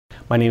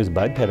My name is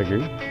Bud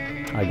Pettigrew.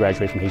 I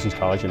graduated from Hastings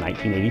College in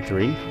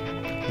 1983,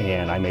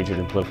 and I majored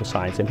in political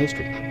science and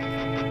history.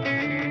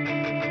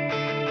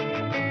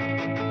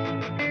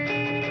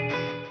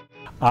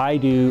 I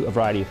do a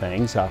variety of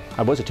things. I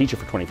was a teacher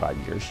for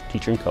 25 years,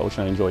 teacher and coach,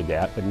 and I enjoyed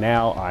that. But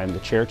now I'm the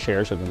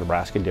chairs of the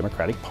Nebraska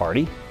Democratic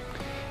Party,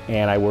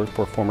 and I work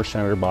for former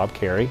Senator Bob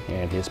Kerrey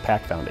and his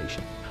PAC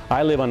Foundation.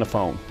 I live on the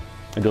phone.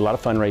 I do a lot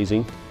of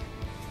fundraising.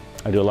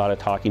 I do a lot of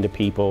talking to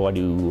people. I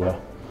do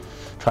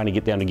trying to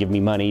get them to give me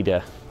money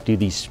to do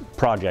these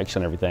projects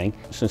and everything.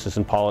 Since it's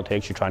in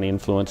politics, you're trying to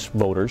influence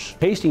voters.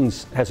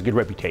 Hastings has a good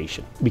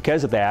reputation.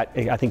 Because of that,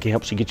 I think it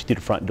helps you get you through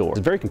the front door. It's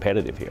very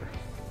competitive here.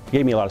 It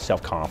gave me a lot of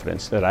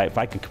self-confidence that if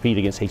I could compete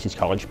against Hastings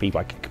College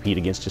people, I could compete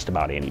against just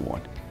about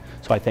anyone.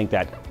 So I think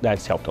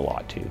that's helped a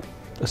lot too.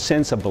 A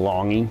sense of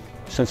belonging,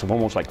 a sense of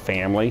almost like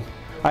family.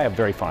 I have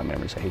very fond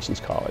memories of Hastings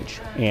College,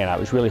 and I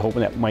was really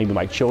hoping that maybe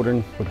my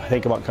children would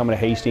think about coming to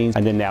Hastings,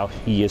 and then now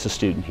he is a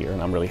student here,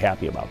 and I'm really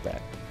happy about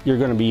that. You're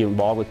going to be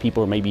involved with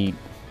people who maybe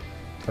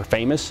are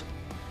famous.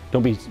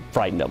 Don't be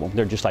frightened of them.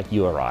 They're just like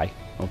you or I,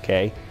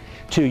 okay?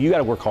 Two, you got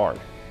to work hard.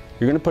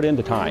 You're going to put in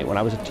the time. When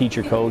I was a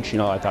teacher coach,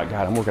 I thought,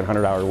 God, I'm working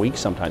 100-hour weeks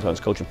sometimes when I was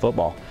coaching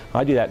football.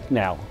 I do that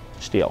now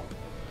still.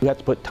 You have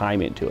to put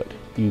time into it.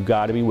 You've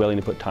got to be willing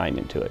to put time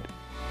into it.